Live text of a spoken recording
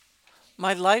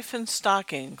My Life in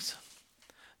Stockings,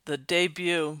 the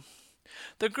debut.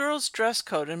 The girls' dress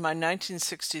code in my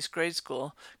 1960s grade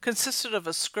school consisted of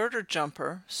a skirt or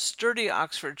jumper, sturdy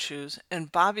Oxford shoes,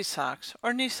 and bobby socks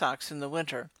or knee socks in the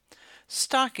winter.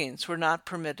 Stockings were not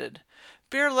permitted.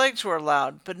 Bare legs were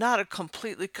allowed, but not a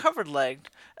completely covered leg.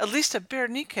 At least a bare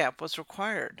kneecap was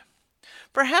required.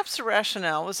 Perhaps the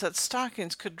rationale was that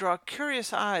stockings could draw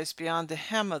curious eyes beyond the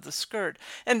hem of the skirt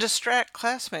and distract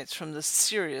classmates from the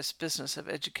serious business of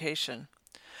education.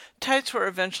 Tights were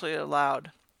eventually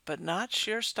allowed, but not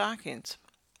sheer stockings.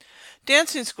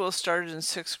 Dancing school started in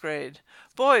sixth grade.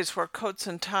 Boys wore coats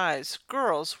and ties.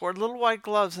 Girls wore little white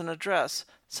gloves and a dress,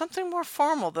 something more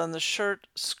formal than the shirt,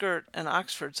 skirt, and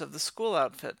oxfords of the school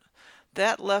outfit.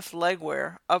 That left leg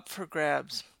wear up for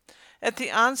grabs. At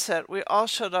the onset, we all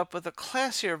showed up with a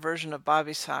classier version of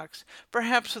bobby socks,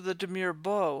 perhaps with a demure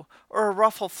bow or a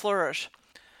ruffle flourish.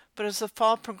 But as the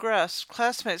fall progressed,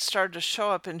 classmates started to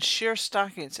show up in sheer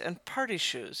stockings and party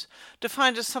shoes,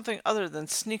 defined as something other than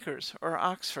sneakers or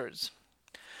Oxfords.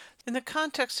 In the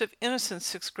context of innocent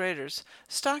sixth graders,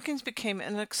 stockings became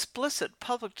an explicit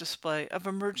public display of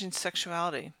emerging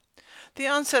sexuality. The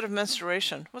onset of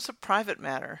menstruation was a private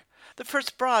matter. The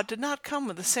first bra did not come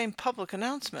with the same public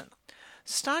announcement.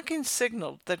 Stockings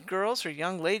signaled that girls or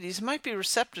young ladies might be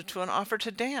receptive to an offer to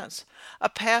dance, a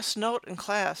passed note in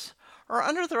class, or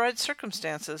under the right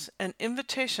circumstances, an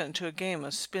invitation to a game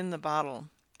of spin the bottle.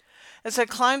 As I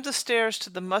climbed the stairs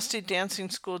to the musty dancing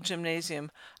school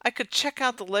gymnasium, I could check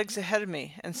out the legs ahead of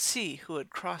me and see who had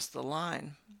crossed the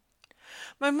line.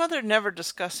 My mother never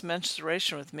discussed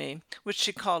menstruation with me, which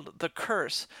she called the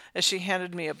curse, as she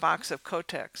handed me a box of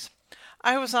Kotex.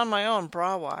 I was on my own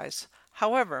bra-wise.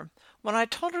 However, when I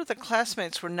told her that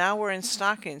classmates were now wearing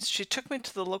stockings, she took me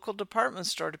to the local department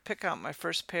store to pick out my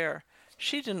first pair.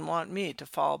 She didn't want me to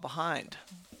fall behind.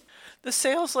 The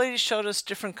sales lady showed us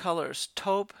different colors: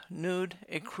 taupe, nude,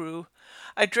 ecru.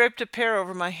 I draped a pair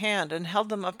over my hand and held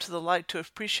them up to the light to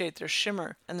appreciate their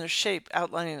shimmer and their shape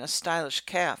outlining a stylish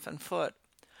calf and foot.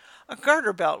 A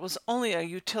garter belt was only a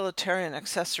utilitarian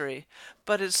accessory,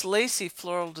 but its lacy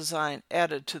floral design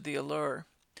added to the allure.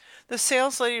 The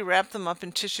sales lady wrapped them up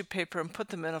in tissue paper and put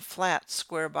them in a flat,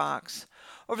 square box.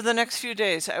 Over the next few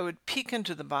days, I would peek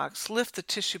into the box, lift the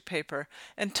tissue paper,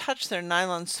 and touch their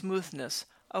nylon smoothness,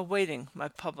 awaiting my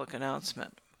public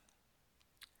announcement.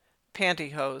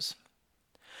 Pantyhose.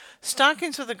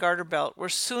 Stockings with a garter belt were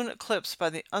soon eclipsed by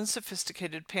the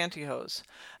unsophisticated pantyhose.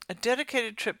 A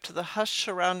dedicated trip to the hushed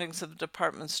surroundings of the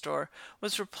department store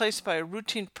was replaced by a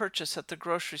routine purchase at the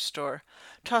grocery store,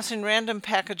 tossing random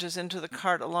packages into the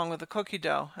cart along with the cookie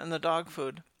dough and the dog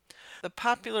food. The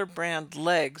popular brand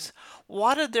Legs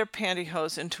wadded their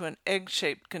pantyhose into an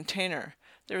egg-shaped container.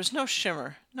 There was no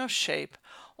shimmer, no shape,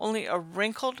 only a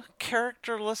wrinkled,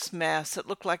 characterless mass that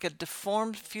looked like a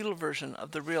deformed fetal version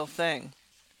of the real thing.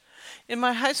 In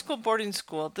my high school boarding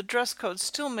school, the dress code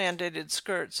still mandated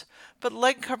skirts, but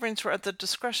leg coverings were at the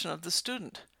discretion of the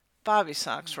student. Bobby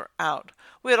socks were out.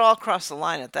 We had all crossed the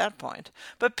line at that point,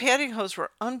 but pantyhose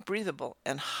were unbreathable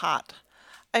and hot.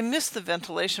 I missed the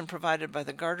ventilation provided by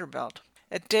the garter belt.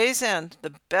 At day's end,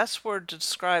 the best word to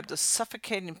describe the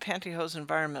suffocating pantyhose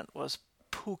environment was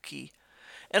pooky,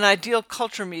 an ideal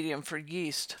culture medium for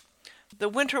yeast. The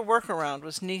winter workaround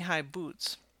was knee-high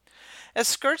boots. As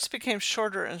skirts became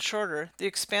shorter and shorter, the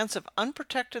expanse of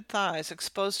unprotected thighs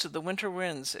exposed to the winter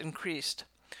winds increased.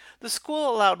 The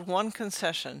school allowed one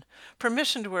concession: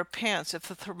 permission to wear pants if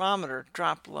the thermometer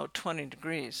dropped below 20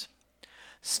 degrees.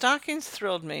 Stockings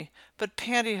thrilled me, but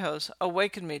pantyhose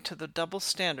awakened me to the double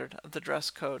standard of the dress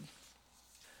code.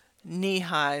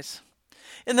 Knee-highs.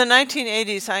 In the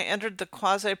 1980s, I entered the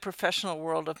quasi-professional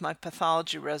world of my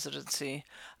pathology residency,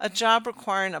 a job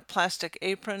requiring a plastic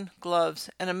apron, gloves,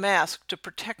 and a mask to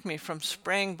protect me from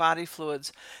spraying body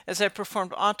fluids as I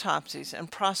performed autopsies and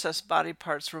processed body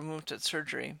parts removed at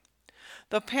surgery.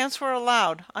 Though pants were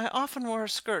allowed, I often wore a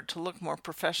skirt to look more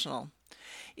professional.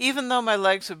 Even though my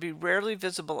legs would be rarely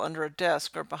visible under a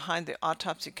desk or behind the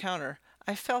autopsy counter,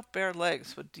 I felt bare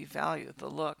legs would devalue the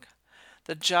look.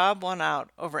 The job won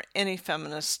out over any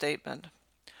feminist statement.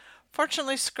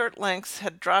 Fortunately, skirt lengths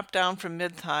had dropped down from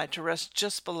mid-thigh to rest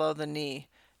just below the knee.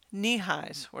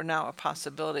 Knee-highs were now a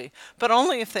possibility, but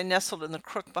only if they nestled in the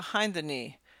crook behind the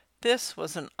knee. This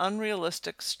was an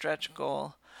unrealistic stretch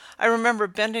goal. I remember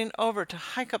bending over to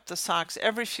hike up the socks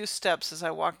every few steps as I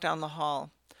walked down the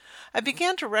hall. I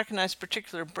began to recognize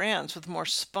particular brands with more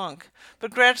spunk,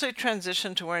 but gradually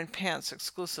transitioned to wearing pants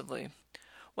exclusively.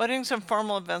 Weddings and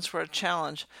formal events were a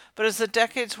challenge, but as the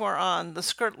decades wore on, the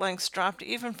skirt lengths dropped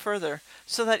even further,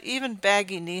 so that even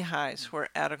baggy knee-highs were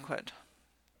adequate.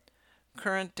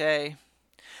 Current day.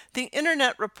 The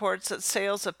internet reports that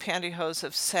sales of pantyhose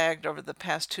have sagged over the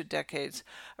past 2 decades,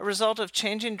 a result of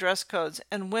changing dress codes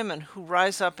and women who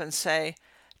rise up and say,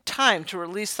 "Time to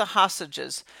release the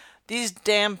hostages. These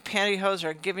damn pantyhose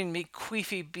are giving me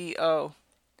queefy BO."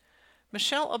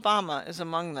 Michelle Obama is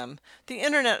among them. The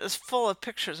internet is full of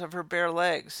pictures of her bare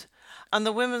legs. On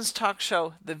the women's talk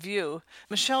show, The View,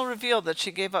 Michelle revealed that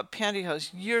she gave up pantyhose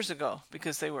years ago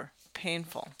because they were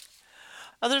painful.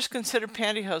 Others consider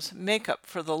pantyhose makeup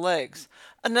for the legs,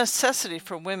 a necessity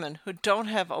for women who don't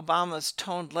have Obama's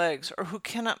toned legs or who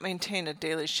cannot maintain a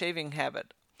daily shaving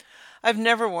habit. I've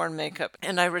never worn makeup,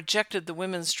 and I rejected the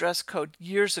women's dress code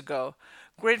years ago,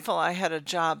 grateful I had a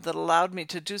job that allowed me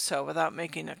to do so without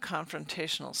making a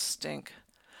confrontational stink.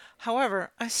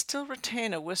 However, I still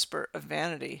retain a whisper of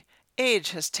vanity. Age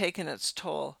has taken its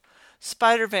toll.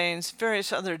 Spider veins,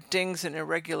 various other dings and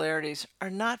irregularities are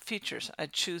not features I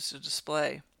choose to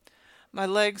display. My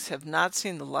legs have not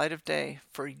seen the light of day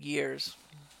for years.